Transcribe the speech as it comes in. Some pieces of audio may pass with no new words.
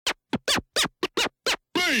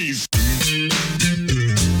Nice!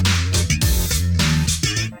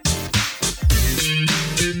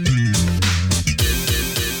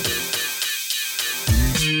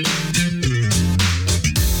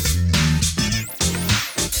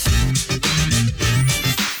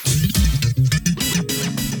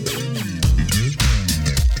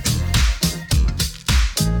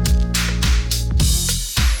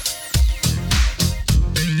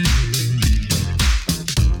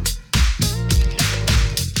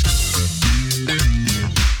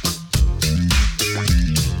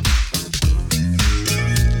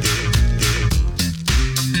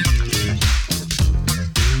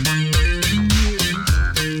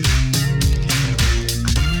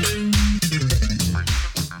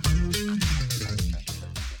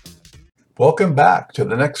 Welcome back to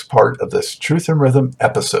the next part of this Truth and Rhythm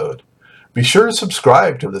episode. Be sure to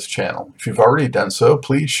subscribe to this channel. If you've already done so,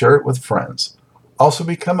 please share it with friends. Also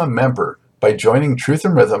become a member by joining Truth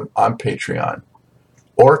and Rhythm on Patreon,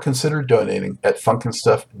 or consider donating at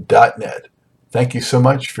funkinstuff.net. Thank you so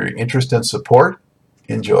much for your interest and support.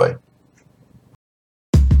 Enjoy.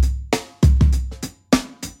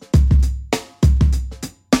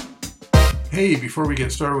 Hey, before we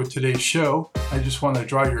get started with today's show, I just want to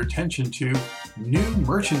draw your attention to new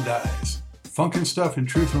merchandise. Funkin' Stuff and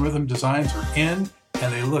Truth and Rhythm designs are in,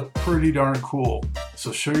 and they look pretty darn cool.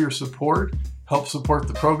 So show your support, help support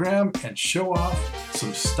the program, and show off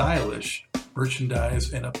some stylish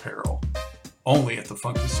merchandise and apparel. Only at the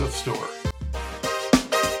Funkin' Stuff store.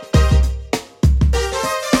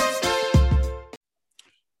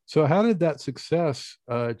 So how did that success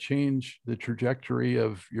change the trajectory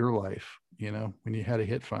of your life, you know, when you had a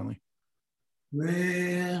hit finally?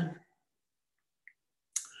 Man,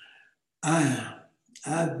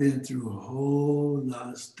 I've been through a whole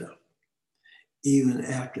lot of stuff, even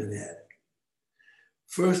after that.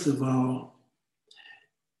 First of all,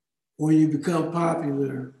 when you become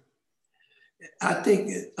popular, I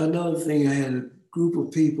think another thing, I had a group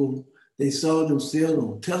of people, they saw themselves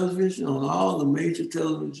on television, on all the major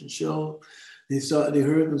television shows. They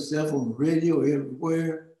heard themselves on the radio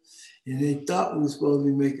everywhere, and they thought we were supposed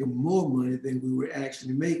to be making more money than we were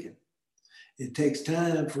actually making. It takes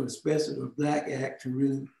time for especially a black act to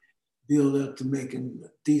really build up to making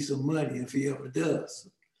decent money, if he ever does.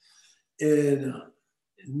 And in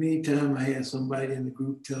the meantime, I had somebody in the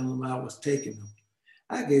group telling them I was taking them.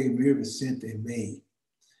 I gave them every cent they made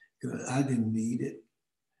because I didn't need it.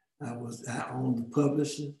 I owned the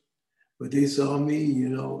publishing, but they saw me, you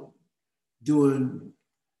know, doing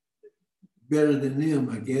better than them,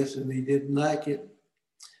 I guess, and they didn't like it.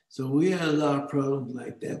 So we had a lot of problems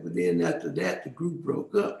like that. But then after that, the group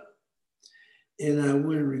broke up, and I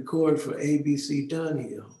went and recorded for ABC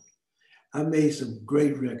Dunhill. I made some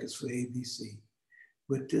great records for ABC,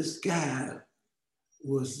 but this guy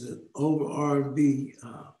was the over R&B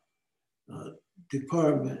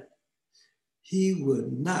department. He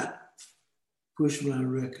would not push my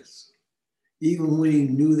records. Even when he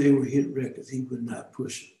knew they were hit records, he would not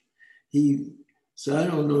push them. So I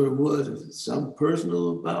don't know what it was. Was it something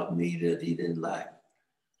personal about me that he didn't like?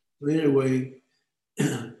 But anyway,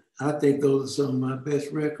 I think those are some of my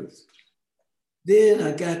best records. Then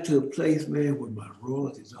I got to a place, man, where my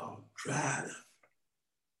royalties all dried up.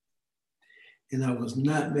 And I was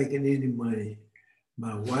not making any money.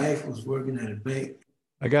 My wife was working at a bank.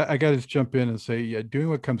 I got to just jump in and say, yeah, Doing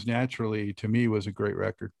What Comes Naturally to me was a great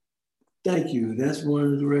record. Thank you. That's one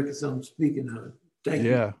of the records I'm speaking of. Thank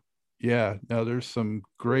you. Yeah. Now there's some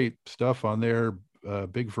great stuff on there.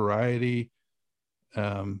 Big variety.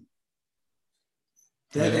 I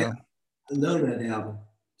love that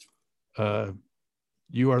album.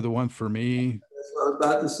 You Are the One for Me. That's what I was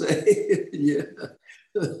about to say. Yeah.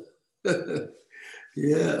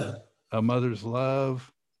 Yeah. A Mother's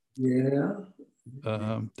Love. Yeah.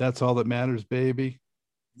 That's All That Matters, Baby.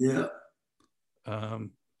 Yeah.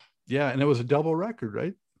 Yeah, and it was a double record,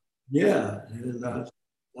 right? Yeah, there's a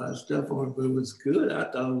lot of stuff on it, but it was good. I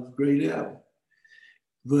thought it was a great album.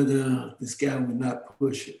 But this guy would not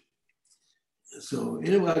push it. So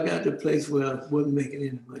anyway, I got to a place where I wasn't making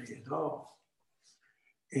any money at all.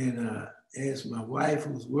 And I asked my wife,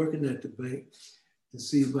 who was working at the bank, to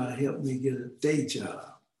see about helping me get a day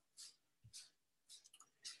job.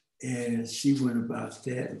 And she went about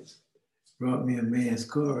that and brought me a man's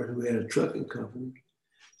card who had a trucking company.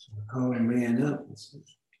 So I called a man up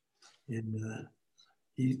and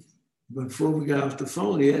before we got off the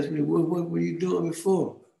phone, he asked me, what were you doing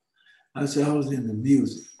before? I said, I was in the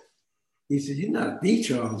music. He said, you're not D.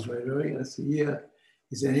 Charles, right? I said, yeah.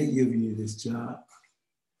 He said, I ain't giving you this job.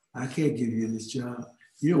 I can't give you this job.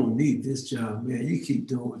 You don't need this job, man. You keep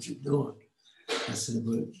doing what you're doing. I said,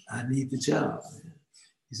 but I need the job, man.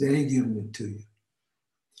 He said, I ain't giving it to you.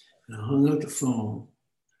 And I hung up the phone.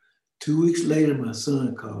 2 weeks later, my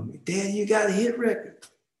son called me. Dad, you got a hit record.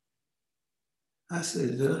 I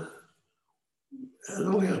said, I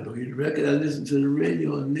don't have no hit record. I listened to the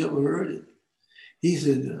radio and never heard it. He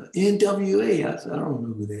said, NWA. I said, I don't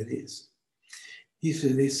know who that is. He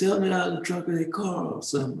said, they selling it out in the trunk of their car or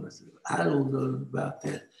something. I said, I don't know about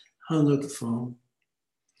that. Hung up the phone.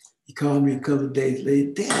 He called me a couple of days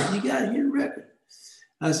later. Dad, you got a hit record.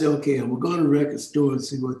 I said, okay, I'm gonna go to the record store and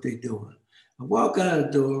see what they're doing. I walk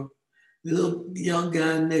out the door. The little young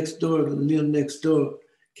guy next door, the little next door,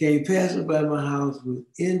 came passing by my house with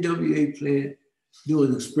NWA playing,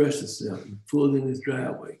 doing Express Yourself, and pulled in his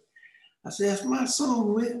driveway. I said, that's my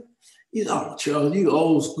song, man. He said, oh, Charles, you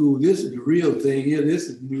old school. This is the real thing here. This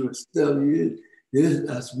is new stuff.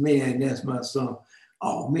 That's man, that's my song.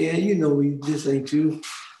 Oh, man, you know this ain't you.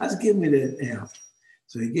 I said, give me that amp.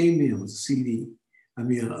 So he gave me a CD,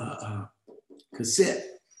 a cassette.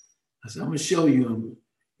 I said, I'm going to show you.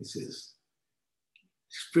 It says,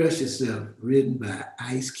 Express Yourself, written by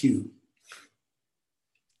Ice Cube.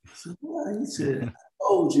 I said, well, he said, I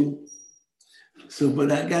told you. So,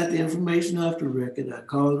 but I got the information off the record. I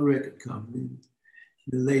called the record company.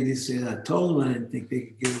 The lady said, I told them I didn't think they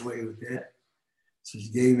could get away with that. So she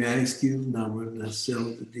gave me Ice Cube's number and I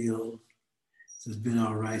settled the deal. So it's been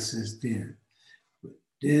all right since then. But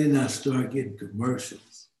then I started getting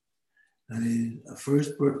commercials. I mean, the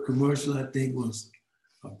first commercial I think was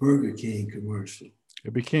a Burger King commercial.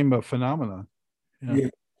 It became a phenomenon. Yeah.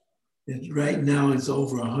 Right now it's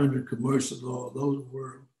over 100 commercials all over the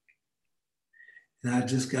world. And I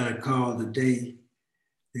just got a call today.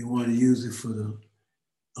 They want to use it for the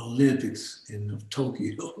Olympics in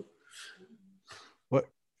Tokyo. What?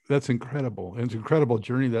 That's incredible. It's an incredible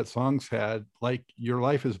journey that song's had. Like your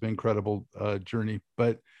life has been an incredible journey.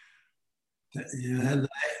 But yeah,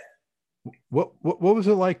 what was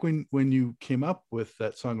it like when you came up with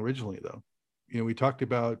that song originally, though? You know, we talked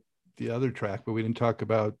about the other track, but we didn't talk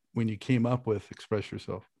about when you came up with Express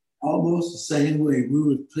Yourself. Almost the same way. We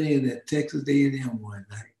were playing at Texas A&M one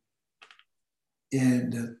night.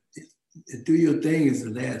 And Do Your Thing is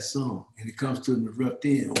the last song. And it comes to an abrupt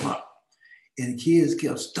end. Wow. And the kids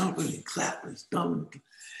kept stomping and clapping, stomping.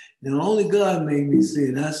 And only God made me say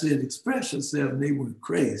it. I said, Express Yourself, and they went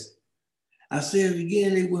crazy. I said it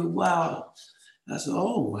again, they went wild. I said,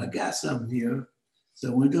 oh, I got something here.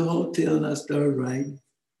 So I went to a hotel and I started writing.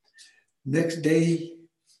 Next day,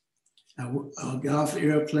 I got off the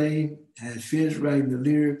airplane, I had finished writing the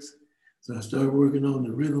lyrics. So I started working on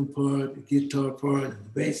the rhythm part, the guitar part, and the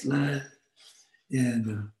bass line.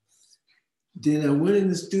 And then I went in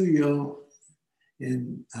the studio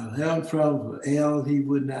and I was having problems with Al. He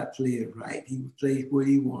would not play it right. He would play what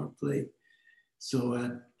he wanted to play. So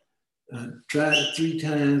I tried it 3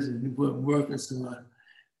 times and it wasn't working. So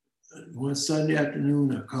one Sunday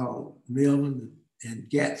afternoon, I called Melvin and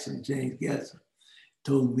Gatson, James Gatson,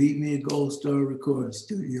 told him, meet me at Gold Star Recording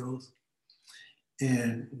Studios.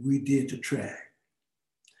 And we did the track.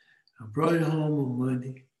 I brought it home on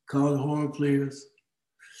Monday, called the horn players,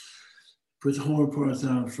 put the horn parts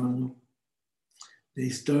out in front of them. They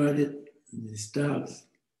started and they stopped.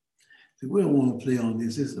 Said, we don't want to play on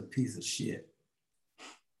this. It's a piece of shit.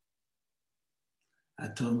 I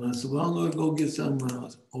told them, I said, well, I'm going to go get some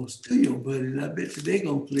old studio buddy, and I bet you they're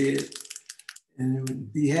going to play it and they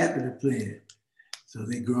would be happy to play it. So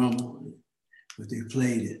they grumbled, but they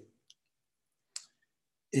played it.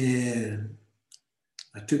 And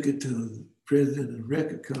I took it to the president of the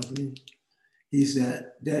record company. He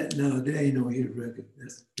said, no, there ain't no hit record.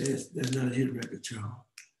 That's not a hit record, Charles.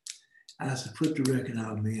 I said, put the record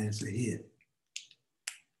out, man, it's a hit.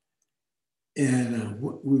 And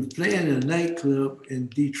we were playing in a nightclub in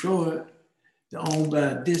Detroit, owned by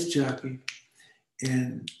a disc jockey.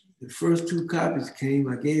 And the first 2 copies came,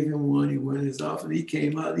 I gave him one, he went in his office, he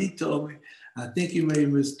came out, he told me, I think you made a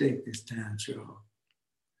mistake this time, Charles.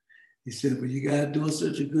 He said, well, you guys doing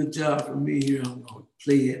such a good job for me here, I'm gonna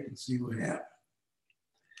play it and see what happens.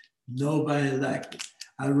 Nobody liked it.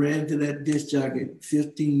 I ran to that disc jockey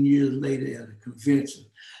 15 years later at a convention.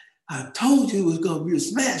 I told you it was gonna be a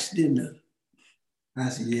smash, didn't I? I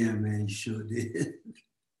said, yeah, man, you sure did.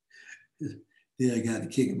 Then I got to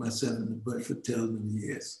kick myself in the butt for telling them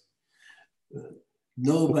yes.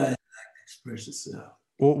 Nobody liked to Express Yourself.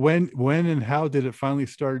 Well, when and how did it finally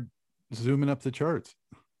start zooming up the charts?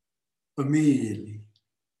 Immediately.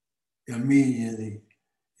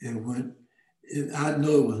 It went, I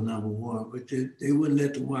know it was #1, but they wouldn't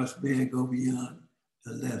let the Watts Band go beyond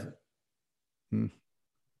 11.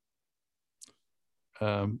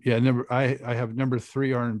 Yeah, I have number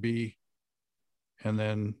 3 R&B, and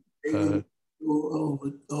then They would go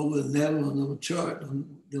over 11 on the chart,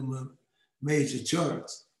 on the major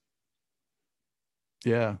charts.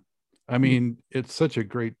 yeah, I mean, it's such a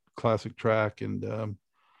great classic track, and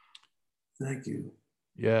Thank you.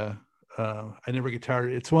 yeah, I never get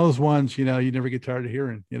tired. It's one of those ones, you never get tired of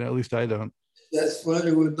hearing. At least I don't. That's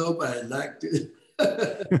funny when nobody liked it.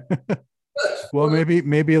 Well,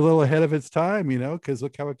 maybe a little ahead of its time, because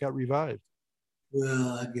look how it got revived.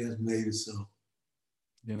 Well, I guess maybe so.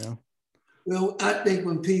 You know. Well, I think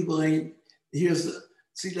when people ain't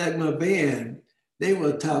see, like my band, they were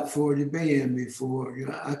a top 40 band before.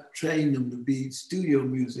 I trained them to be studio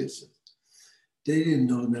musicians. They didn't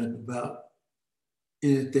know nothing about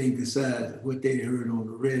anything besides what they heard on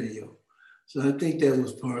the radio. So I think that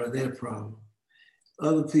was part of their problem.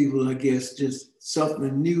 Other people, I guess, just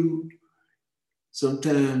something new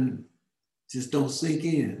sometimes just don't sink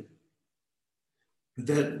in.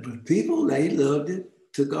 But people, they loved it,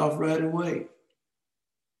 took off right away.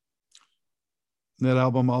 That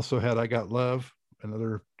album also had "I Got Love,"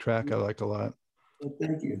 another track I like a lot. Well,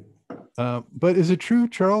 thank you. But is it true,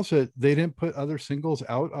 Charles, that they didn't put other singles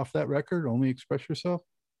out off that record, only "Express Yourself"?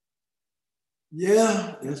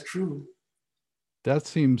 Yeah, that's true. That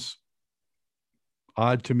seems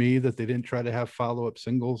odd to me, that they didn't try to have follow-up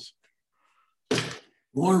singles.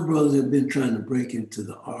 Warner Brothers have been trying to break into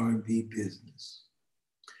the R&B business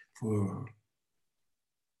for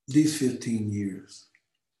at least 15 years.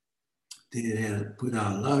 They had put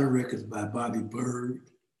out a lot of records by Bobby Byrd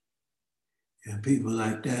and people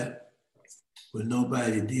like that, but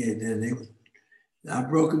nobody did. Then I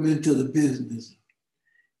broke them into the business,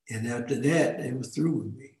 and after that, they was through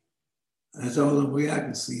with me. That's the only way I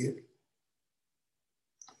can see it,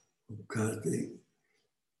 because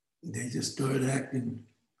they just started acting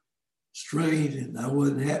strange, and I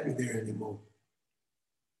wasn't happy there anymore.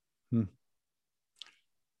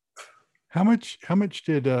 How much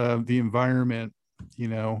did the environment,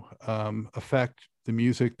 affect the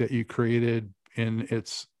music that you created in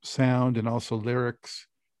its sound and also lyrics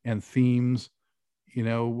and themes?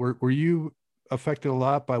 Were you affected a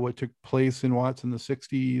lot by what took place in Watts in the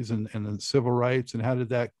 60s and the civil rights, and how did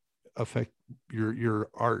that affect your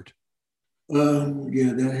art?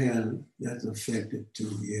 Yeah, that's affected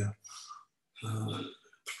too. Yeah,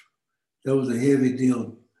 that was a heavy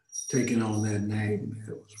deal taking on that name.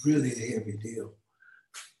 It was really a heavy deal,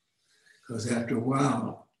 because after a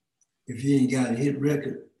while, if you ain't got a hit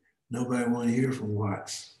record, nobody want to hear from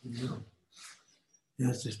Watts.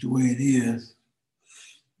 That's just the way it is.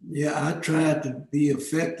 Yeah, I tried to be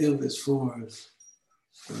effective as far as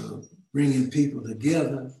bringing people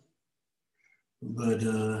together, but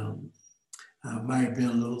I might have been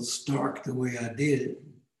a little stark the way I did it.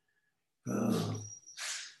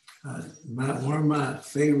 One of my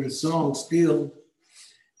favorite songs still,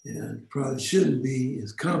 and probably shouldn't be,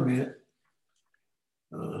 is "Comment."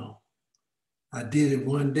 I did it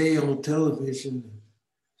one day on television.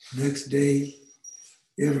 Next day,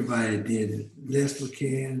 everybody did it. Les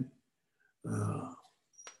McCann,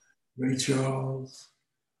 Ray Charles,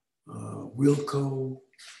 Wilco,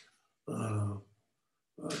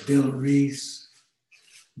 Della Reese.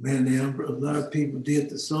 Man, a lot of people did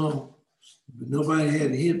the song, but nobody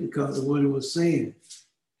had a hit because of what it was saying.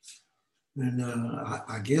 And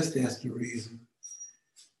I guess that's the reason.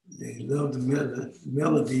 They love the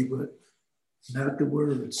melody, but not the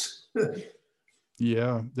words.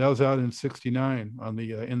 Yeah, that was out in '69 on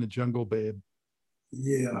the In the Jungle, Babe.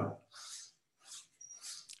 Yeah.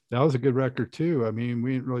 That was a good record too. I mean,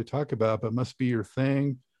 we didn't really talk about it, but Must Be Your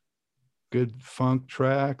Thing, good funk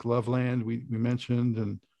track. Loveland, we mentioned,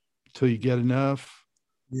 and Till You Get Enough.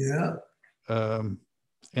 Yeah. And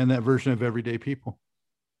that version of Everyday People.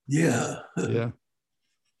 Yeah. Yeah.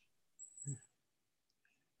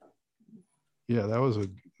 Yeah, that was a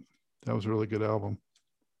really good album.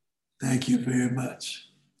 Thank you very much.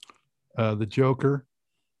 The Joker.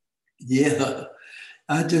 Yeah.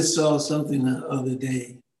 I just saw something the other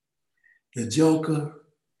day. The Joker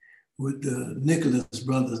with the Nicholas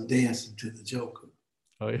brothers dancing to the Joker.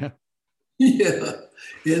 Oh, yeah. Yeah.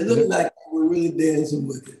 It looked like we were really dancing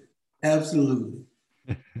with it. Absolutely.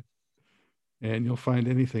 And you'll find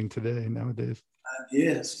anything today nowadays.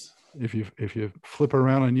 Yes. If you flip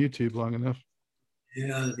around on YouTube long enough.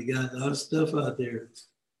 Yeah, they got a lot of stuff out there.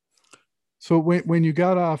 So when you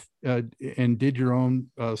got off and did your own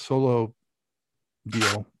solo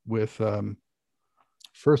deal with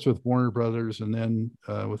first with Warner Brothers and then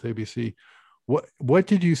with ABC, what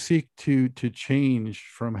did you seek to change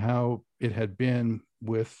from how it had been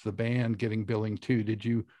with the band getting billing too? Did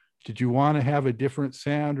you Did you want to have a different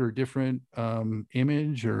sound or different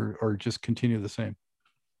image, or just continue the same?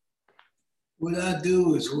 What I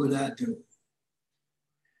do is what I do.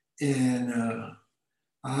 And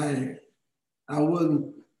I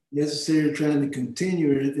wasn't necessarily trying to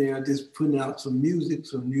continue or anything. I just putting out some music,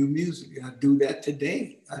 some new music. I do that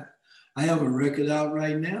today. I have a record out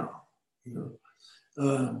right now. You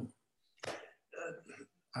know,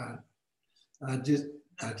 I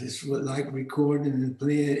just would like recording and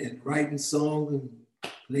playing and writing songs and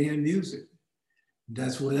playing music.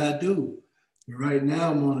 That's what I do. And right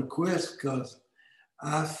now I'm on a quest because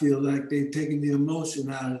I feel like they're taking the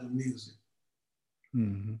emotion out of the music.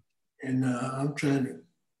 Mm-hmm. And I'm trying to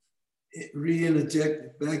re-interject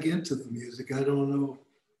it back into the music. I don't know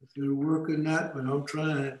if it'll work or not, but I'm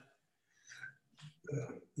trying.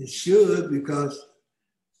 It should, because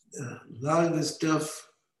a lot of this stuff,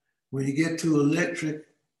 when you get to electric,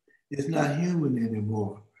 it's not human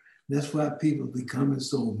anymore. That's why people are becoming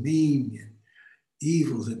so mean and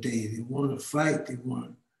evil today. They want to fight. They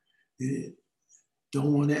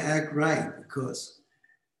don't want to act right because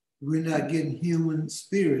we're not getting human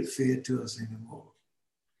spirit fed to us anymore.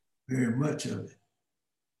 Very much of it.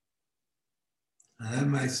 Now, that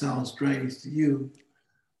might sound strange to you,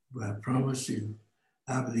 but I promise you,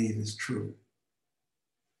 I believe it's true.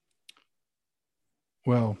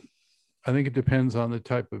 Well, I think it depends on the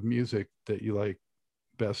type of music that you like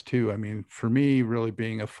best too. I mean, for me, really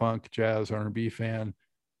being a funk, jazz, R&B fan,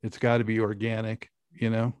 it's got to be organic, you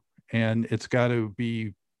know, and it's got to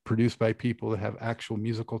be produced by people that have actual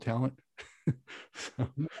musical talent. So.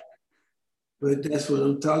 But that's what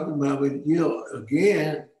I'm talking about. But, you know,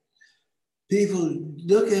 again, people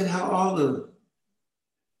look at how all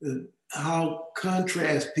how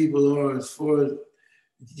contrast people are as far as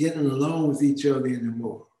getting along with each other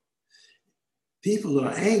anymore. People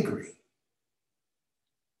are angry.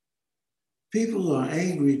 People are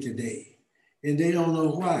angry today, and they don't know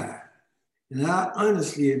why. And I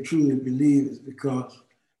honestly and truly believe it's because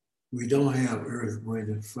we don't have earth, wind,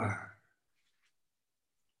 and fire.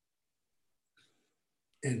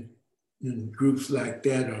 And groups like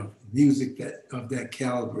that or music that of that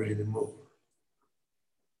caliber anymore.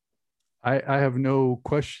 I have no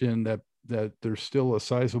question that there's still a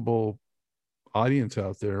sizable audience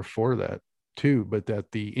out there for that too, but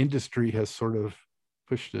that the industry has sort of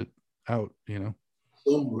pushed it out, you know.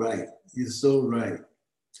 So right. You're so right.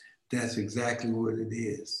 That's exactly what it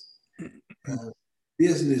is.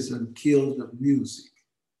 Business and killed the music.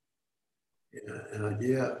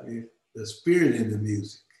 The spirit in the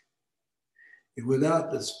music. And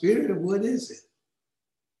without the spirit, what is it?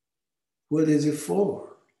 What is it for?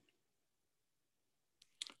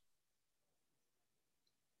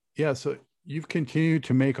 Yeah, so you've continued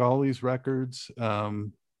to make all these records,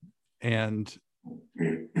 and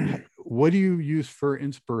what do you use for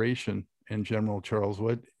inspiration in general, Charles?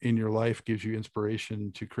 What in your life gives you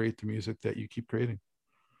inspiration to create the music that you keep creating?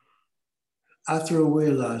 I throw away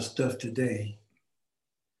a lot of stuff today.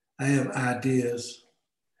 I have ideas,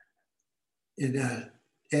 and I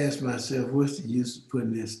ask myself, what's the use of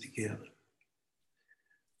putting this together?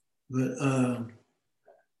 But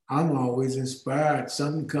I'm always inspired.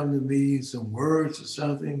 Something come to me, some words or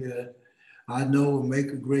something that I know will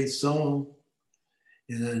make a great song.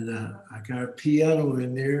 And then I got a piano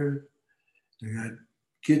in there. I got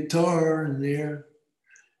guitar in there.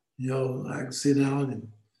 You know, I can sit down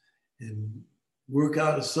and work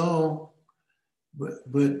out a song.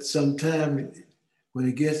 But sometimes when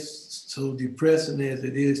it gets so depressing as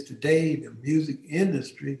it is today, the music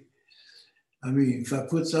industry, I mean, if I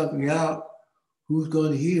put something out, who's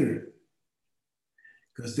going to hear it?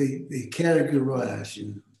 Because they categorize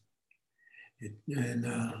you. And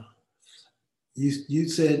you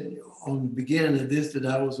said on the beginning of this that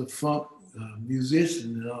I was a funk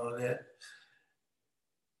musician and all that.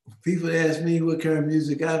 People ask me what kind of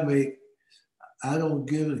music I make. I don't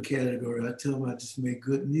give it a category. I tell them I just make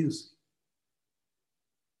good music.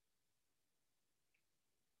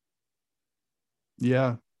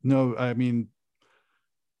 Yeah, no, I mean,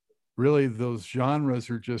 really those genres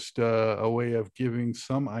are just a way of giving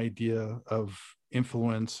some idea of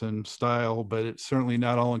influence and style, but it's certainly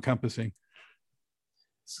not all encompassing.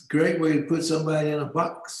 It's a great way to put somebody in a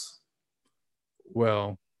box.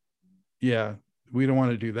 Well, yeah, we don't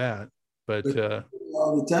want to do that, but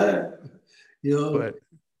all the time, you know,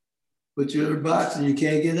 but you're in a box and you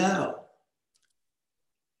can't get out.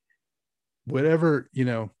 Whatever, you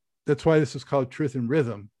know, that's why this is called Truth and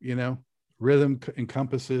Rhythm, you know. Rhythm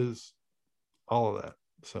encompasses all of that.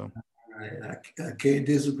 So I can't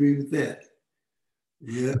disagree with that.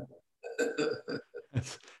 Yeah.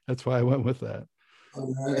 that's why I went with that.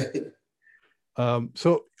 All right.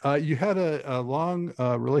 So you had a long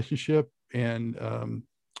relationship and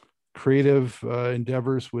creative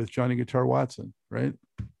endeavors with Johnny Guitar Watson, right?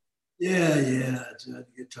 Yeah. Johnny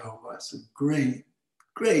Guitar Watson, great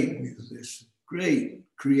musician, great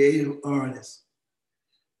creative artist.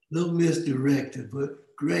 A little misdirected, but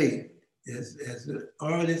great as an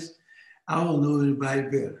artist. I don't know anybody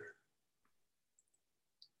better.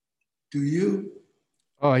 Do you?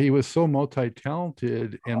 Oh, he was so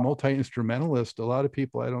multi-talented and multi-instrumentalist. A lot of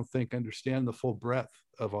people, I don't think, understand the full breadth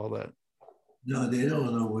of all that. No, they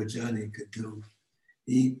don't know what Johnny could do.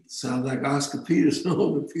 He sounds like Oscar Peterson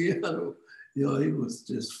on the piano. He was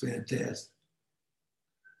just fantastic.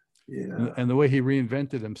 Yeah. And the way he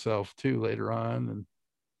reinvented himself too later on. And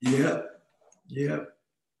Yep. Yep.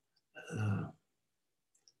 Uh,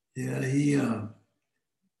 yeah, he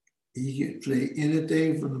can play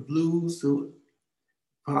anything from the blues to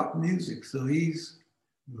pop music. So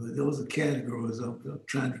well, those are categories I'm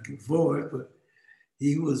trying to avoid, but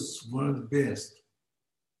he was one of the best.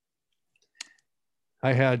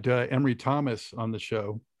 I had Emery Thomas on the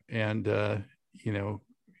show, and you know,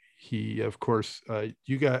 he of course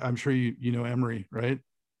you got. I'm sure you know Emery, right?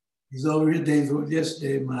 He's over here days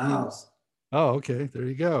yesterday in my house. Oh, okay. There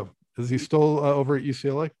you go. Is he still over at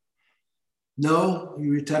UCLA? No, he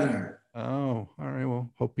retired. Oh, all right.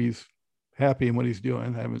 Well, hope he's happy in what he's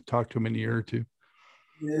doing. I haven't talked to him in a year or two.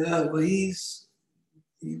 Yeah, but he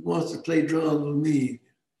wants to play drums with me.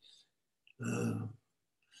 Uh,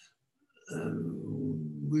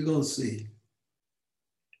 we're gonna see.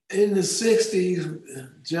 In the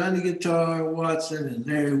 60s, Johnny Guitar Watson and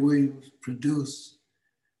Larry Williams produced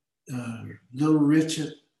Little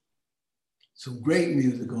Richard, some great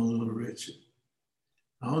music on Little Richard.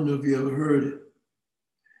 I don't know if you ever heard it,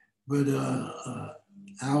 but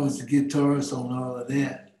I was the guitarist on all of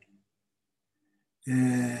that.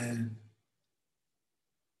 And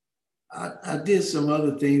I did some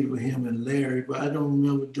other things with him and Larry, but I don't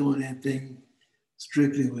remember doing anything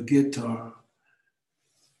strictly with guitar.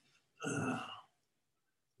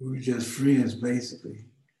 We were just friends, basically.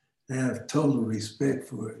 I have total respect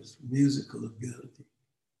for his musical ability.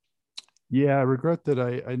 Yeah, I regret that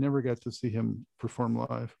I never got to see him perform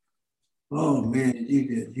live. Oh man,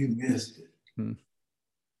 you missed it. Hmm.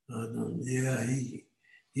 Yeah,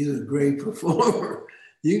 he's a great performer.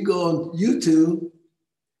 You can go on YouTube.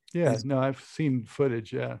 Yeah, no, I've seen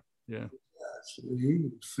footage. Yeah. He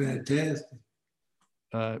was fantastic.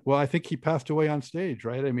 Well, I think he passed away on stage,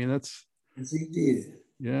 right? I mean, that's. Yes, he did.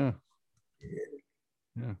 Yeah.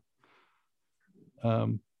 Yeah.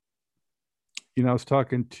 Um, I was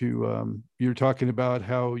talking to you were talking about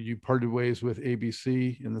how you parted ways with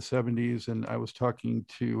ABC in the 70s, and I was talking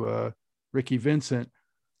to Ricky Vincent,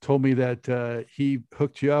 told me that he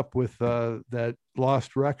hooked you up with that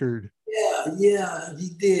lost record. Yeah, he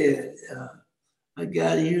did. I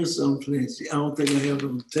got it here someplace. I don't think I have it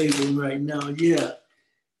on the table right now. Yeah,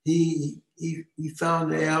 he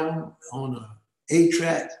found the album on a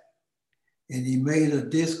 8-track, and he made a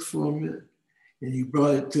disc for me, and he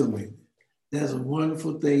brought it to me. That's a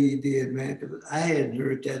wonderful thing he did, man, because I hadn't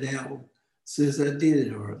heard that album since I did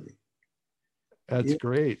it hardly. That's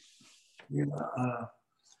great.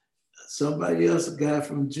 Somebody else, a guy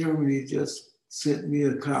from Germany, just sent me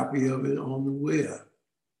a copy of it on the web.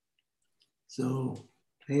 So,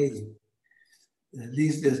 hey, at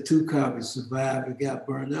least there's 2 copies survived. It got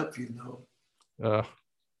burned up,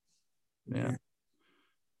 Yeah.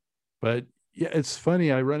 But yeah, it's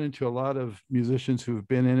funny. I run into a lot of musicians who've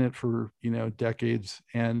been in it for, decades,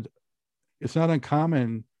 and it's not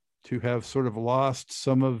uncommon to have sort of lost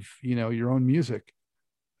some of, your own music.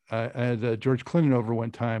 I had George Clinton over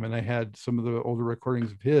one time, and I had some of the older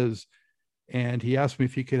recordings of his, and he asked me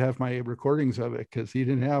if he could have my recordings of it because he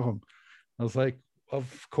didn't have them. I was like,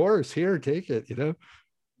 of course, here, take it, You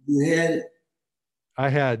had it? I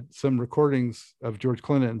had some recordings of George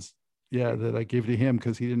Clinton's, that I gave to him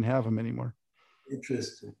because he didn't have them anymore.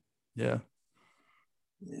 Interesting. Yeah.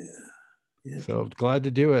 Yeah. So glad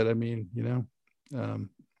to do it. I mean,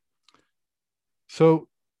 so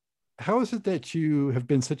how is it that you have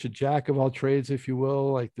been such a jack of all trades, if you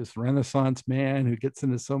will, like this Renaissance man who gets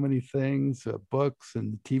into so many things, books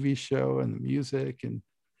and the TV show and the music? And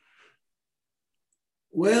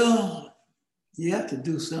well, you have to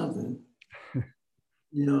do something.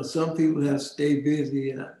 Some people have to stay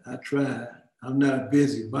busy. I try. I'm not a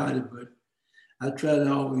busybody, but I try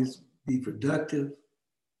to always be productive.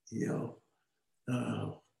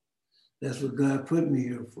 That's what God put me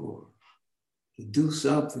here for, to do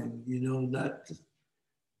something, not to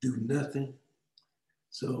do nothing.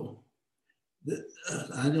 So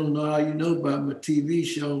I don't know how you know about my TV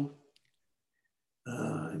show.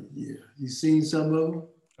 You seen some of them?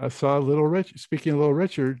 I saw Little Rich. Speaking of Little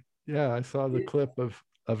Richard, yeah, I saw the clip of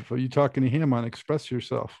you talking to him on Express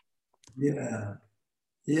Yourself. Yeah,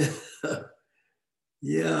 yeah,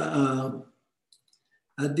 yeah.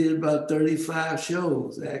 I did about 35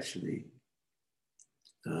 shows actually.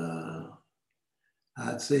 Uh,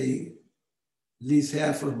 I'd say at least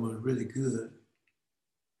half of them were really good.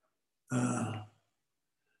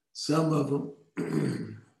 Some of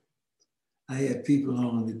them, I had people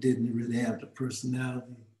on that didn't really have the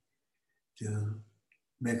personality to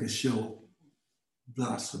make a show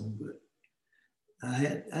blossom, but I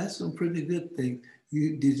had some pretty good things.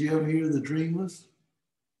 Did you ever hear the Dreamers?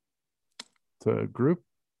 The group,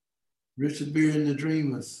 Richard Berry and the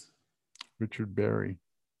Dreamers. Richard Berry.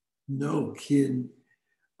 No kidding.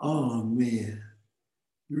 Oh man,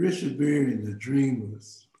 Richard Berry and the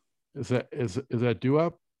Dreamers. Is that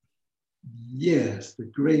doo-wop? Yes, the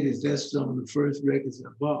greatest. That's some of the first records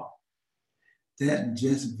I bought. That and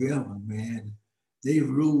Jess Velvet, man, they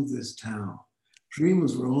ruled this town.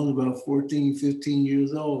 Dreamers were only about 14, 15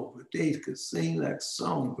 years old, but they could sing like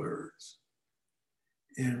songbirds.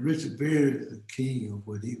 And Richard Berry is the king of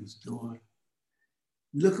what he was doing.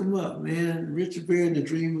 Look him up, man. Richard Berry and the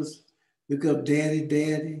Dreamers. Look up Daddy,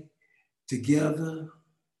 Daddy, Together,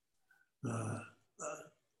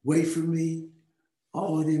 Wait for Me.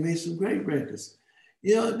 Oh, they made some great records.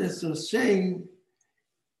 You know, that's a shame.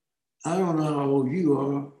 I don't know how old you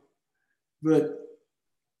are, but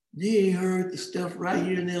you ain't heard the stuff right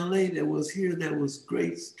here in LA that was here that was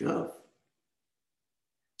great stuff.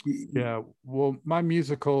 Yeah, well, my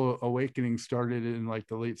musical awakening started in like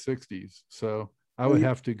the late 60s. So I would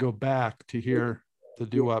have to go back to hear the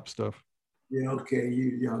doo-wop stuff. Yeah, okay,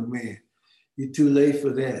 you young man. You're too late for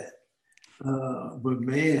that. But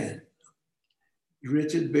man,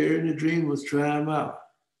 Richard Berry and the Dreamers, try them out.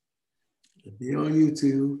 Be on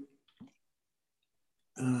YouTube.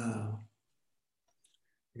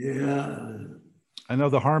 Yeah. I know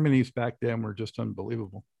the harmonies back then were just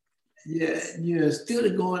unbelievable. Yeah, instead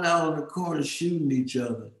of going out on the corner shooting each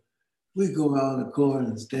other, we go out on the corner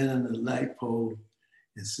and stand on the light pole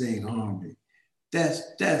and sing harmony. That's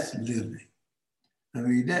living. I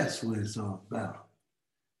mean, that's what it's all about.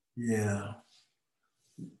 Yeah.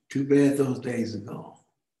 Too bad those days are gone.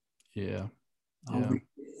 Yeah. We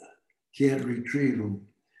can't retrieve them.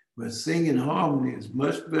 But singing harmony is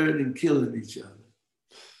much better than killing each other.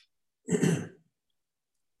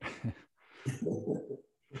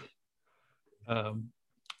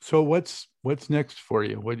 So what's next for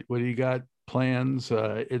you? What do you got plans?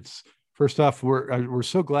 It's first off, we're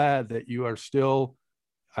so glad that you are still,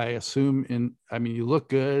 I assume you look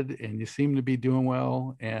good and you seem to be doing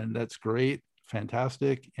well, and that's great,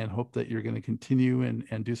 fantastic, and hope that you're going to continue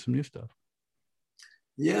and do some new stuff.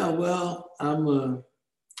 Yeah, well, I'm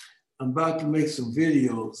about to make some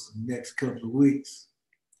videos the next couple of weeks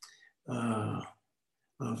of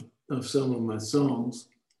some of my songs.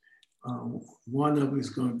 One of them is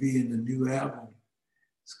going to be in the new album.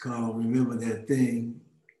 It's called Remember That Thing.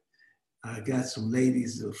 I got some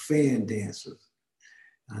ladies that are fan dancers.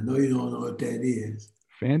 I know you don't know what that is.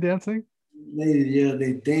 Fan dancing? Ladies, yeah,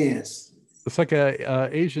 they dance. It's like a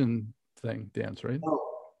Asian thing, dance, right?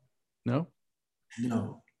 No?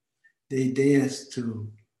 No. They dance to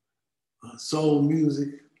soul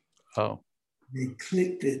music. Oh. They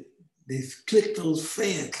clicked it. They clicked those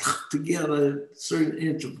fans together at certain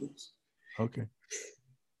intervals. Okay.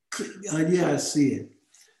 Yeah, I see it.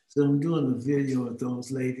 So I'm doing a video with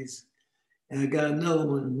those ladies. And I got another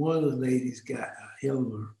one. One of the ladies got a hell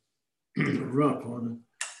of a rump on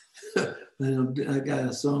her. And I got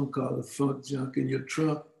a song called The Funk Junk in Your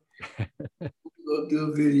Trunk. We'll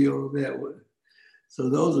do a video of that one. So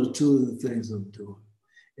those are two of the things I'm doing.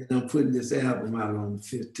 And I'm putting this album out on the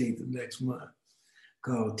 15th of next month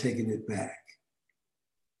called Taking It Back.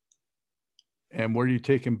 And where are you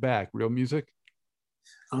taking back? Real music?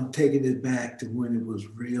 I'm taking it back to when it was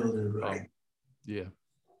real and right. Oh, yeah.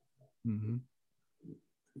 Mm-hmm.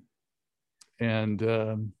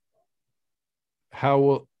 And how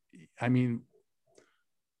will,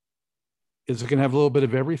 is it going to have a little bit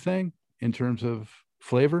of everything in terms of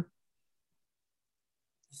flavor?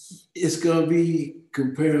 It's going to be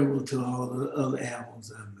comparable to all the other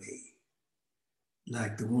albums I made,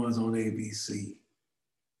 like the ones on ABC.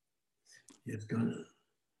 It's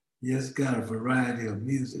got a variety of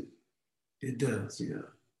music. It does, yeah.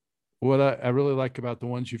 What I really like about the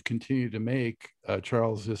ones you've continued to make,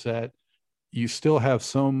 Charles, is that you still have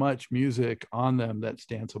so much music on them that's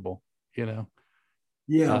danceable, you know?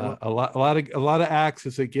 Yeah. Well, A lot of acts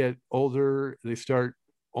as they get older, they start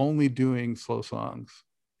only doing slow songs,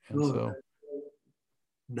 and no, so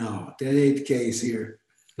no, that ain't the case here.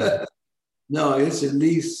 yeah. No, it's at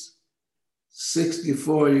least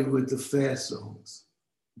 60-40 with the fast songs,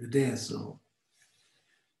 the dance song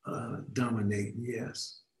dominating,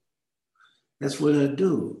 yes. That's what I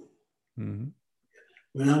do. Mhm.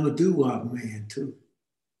 But I'm a doo-wop man too.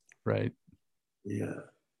 Right. Yeah.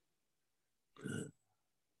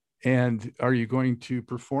 And are you going to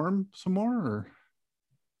perform some more? Or?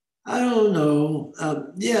 I don't know.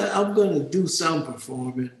 Yeah, I'm gonna do some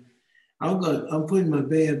performing. I'm putting my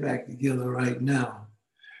band back together right now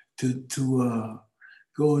to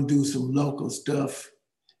go and do some local stuff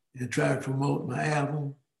and try to promote my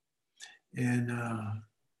album and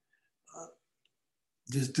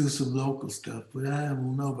just do some local stuff. But I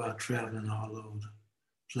don't know about traveling all over the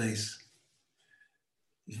place.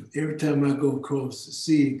 Every time I go across the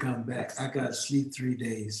sea and come back, I got to sleep 3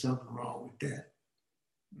 days. Something wrong with that.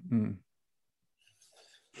 Mm.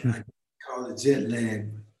 Yeah, I call it jet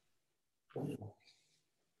lag.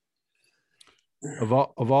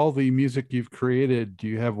 Of all the music you've created, do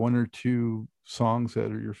you have one or two songs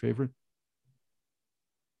that are your favorite?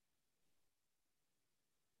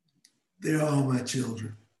 They're all my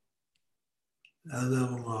children. I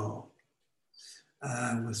love them all.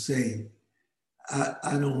 I would say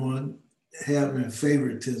I don't want to have any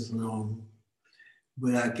favoritism on them,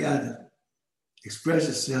 but I gotta express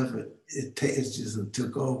yourself. It's just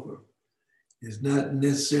took over. It's not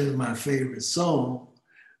necessarily my favorite song,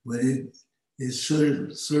 but it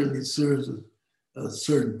certainly serves a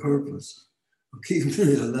certain purpose of keeping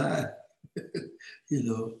me alive. You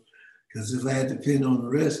know, because if I depend on the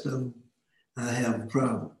rest of them, I have a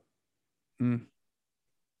problem. Mm.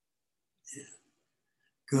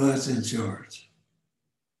 God's in charge.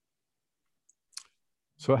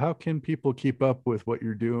 So how can people keep up with what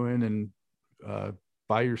you're doing and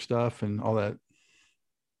buy your stuff and all that?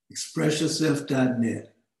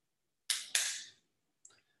 ExpressYourself.net.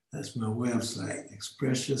 That's my website,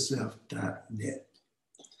 expressyourself.net.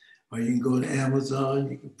 Or you can go to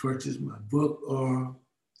Amazon, you can purchase my book, or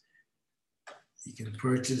you can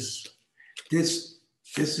purchase this.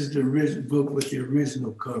 This is the original book with the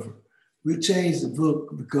original cover. We changed the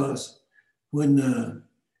book because when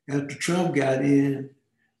after Trump got in,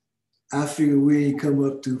 I figured we ain't come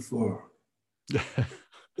up too far.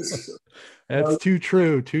 That's too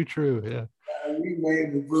true. Too true. Yeah. I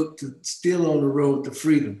renamed the book to Still on the Road to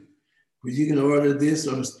Freedom. But you can order this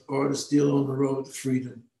or order Still on the Road to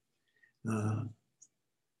Freedom.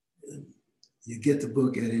 You get the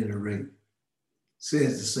book at any rate.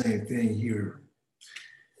 Says the same thing here.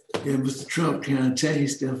 Yeah, Mr. Trump kind of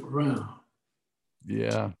changed stuff around.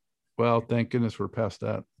 Yeah. Well, thank goodness we're past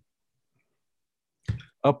that.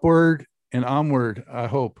 Upward and onward, I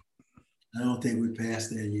hope. I don't think we're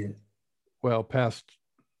past that yet. Well, past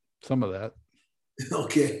some of that.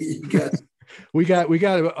 Okay, you got we got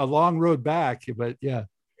a long road back, but yeah.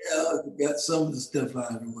 Yeah, you got some of the stuff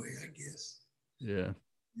out of the way, I guess. Yeah.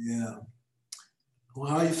 Yeah.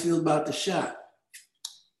 Well, how you feel about the shot?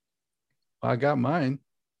 I got mine.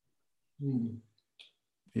 You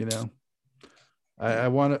know, I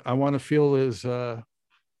want to feel as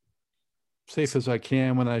safe as I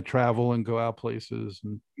can when I travel and go out places.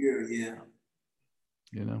 And yeah.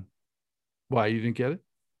 you know, why you didn't get it?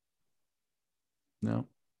 No.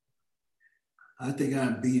 I think I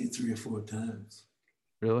beat it 3 or 4 times.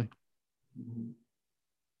 Really? Mm-hmm.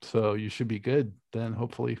 So you should be good then,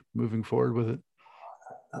 hopefully moving forward with it.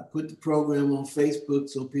 I put the program on Facebook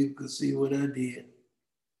so people could see what I did.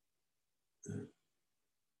 I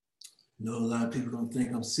know a lot of people don't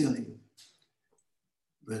think I'm silly,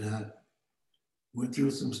 but I went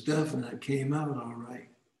through some stuff and I came out all right.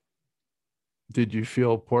 Did you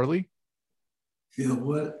feel poorly? Feel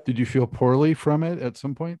what? Did you feel poorly from it at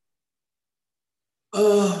some point?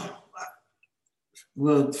 Well,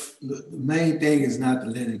 the main thing is not to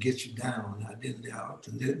let it get you down. I didn't allow it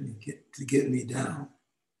to get me down.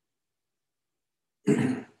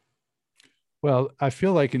 Well, I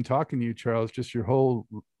feel like in talking to you, Charles, just your whole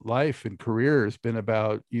life and career has been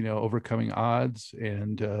about, overcoming odds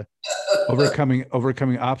and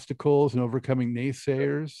overcoming obstacles and overcoming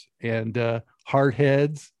naysayers and hard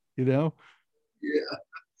heads, Yeah.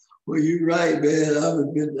 Well, you're right, man. I've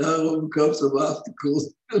overcome some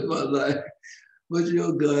obstacles in my life, but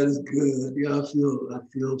your God is good. Yeah, I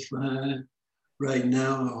feel fine right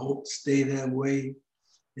now. I hope to stay that way.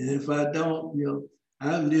 And if I don't,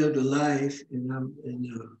 I've lived a life, and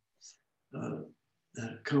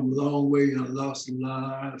I've come a long way. I lost a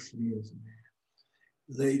lot of friends, man.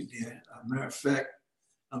 Lately, as a matter of fact,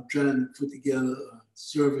 I'm trying to put together a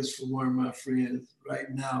service for one of my friends right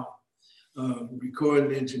now,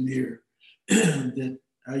 recording engineer that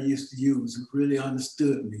I used to use, who really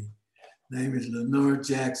understood me. Name is Lenore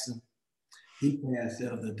Jackson. He passed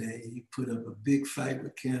the other day. He put up a big fight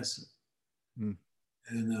with cancer. Mm.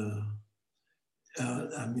 And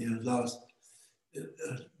I mean, I lost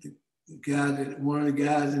the guy one of the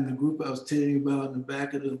guys in the group I was telling you about in the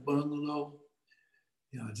back of the bungalow.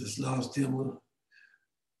 You know, I just lost him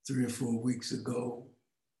 3 or 4 weeks ago.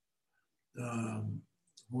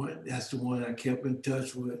 That's the one I kept in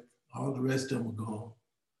touch with. All the rest of them are gone.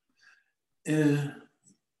 And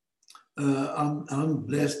I'm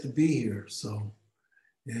blessed to be here. So,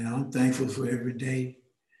 yeah, I'm thankful for every day.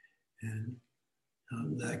 And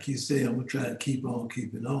like you say, I'm gonna try to keep on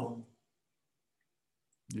keeping on.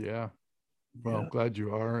 Yeah. Well, glad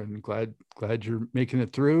you are, and glad you're making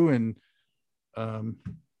it through. And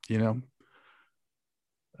you know,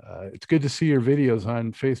 it's good to see your videos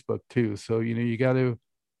on Facebook too. So, you know, you got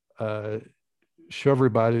to show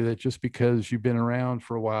everybody that just because you've been around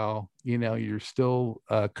for a while, you know, you're still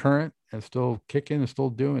current and still kicking and still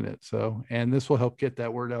doing it. So, and this will help get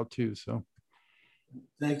that word out too. So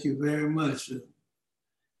thank you very much.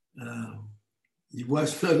 You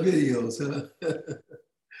watch my videos, huh?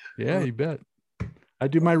 Yeah, you bet. I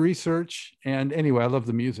do my research, and anyway, I love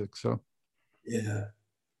the music. So yeah,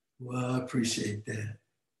 well, I appreciate that.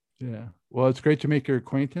 Yeah, well, it's great to make your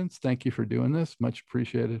acquaintance. Thank you for doing this. Much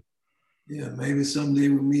appreciated. Yeah, maybe someday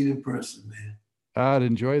we'll meet in person, man. I'd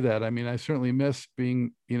enjoy that. I mean, I certainly miss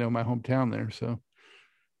being, you know, my hometown there. So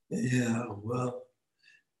yeah, well,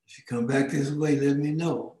 if you come back this way, let me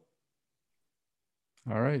know.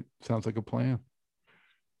 All right, sounds like a plan.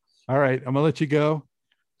 All right, I'm gonna let you go.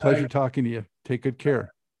 Pleasure talking to you. Take good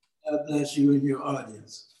care. God bless you and your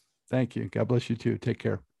audience. Thank you. God bless you too. Take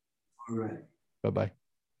care. All right. Bye-bye.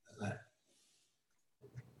 Bye-bye.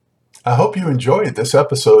 I hope you enjoyed this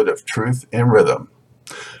episode of Truth in Rhythm.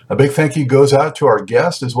 A big thank you goes out to our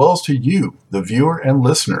guest as well as to you, the viewer and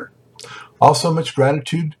listener. Also, much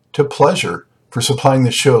gratitude to Pleasure for supplying the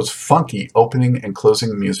show's funky opening and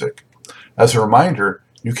closing music. As a reminder,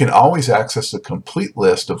 you can always access the complete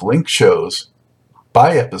list of linked shows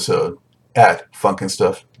by episode at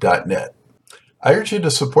funknstuff.net. I urge you to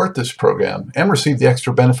support this program and receive the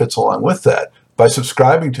extra benefits along with that by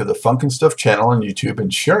subscribing to the Funk and Stuff channel on YouTube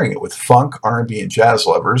and sharing it with funk, R&B, and jazz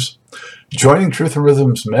lovers, joining Truth in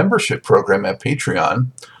Rhythm's membership program at Patreon,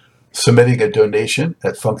 submitting a donation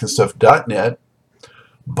at funknstuff.net,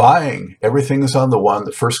 buying Everything is on the One,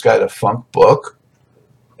 the First Guide to Funk book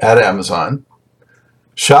at Amazon,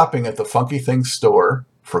 shopping at the Funky Things store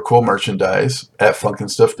for cool merchandise at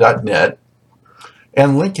funknstuff.net,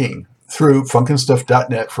 and linking through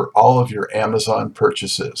funknstuff.net for all of your Amazon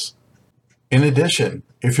purchases. In addition,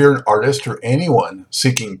 if you're an artist or anyone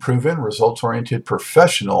seeking proven, results-oriented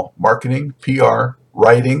professional marketing, PR,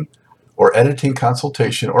 writing, or editing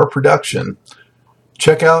consultation or production,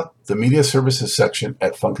 check out the media services section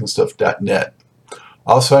at funknstuff.net.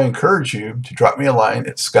 Also, I encourage you to drop me a line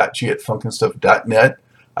at scottg@funknstuff.net.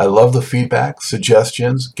 I love the feedback,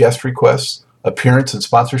 suggestions, guest requests, appearance and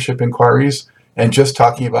sponsorship inquiries, and just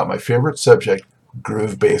talking about my favorite subject,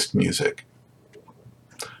 groove-based music.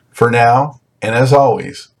 For now, and as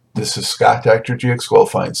always, this is Scott Dr. GX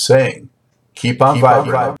Goldfine saying, keep on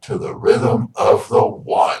vibing to the rhythm of the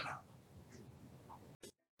one.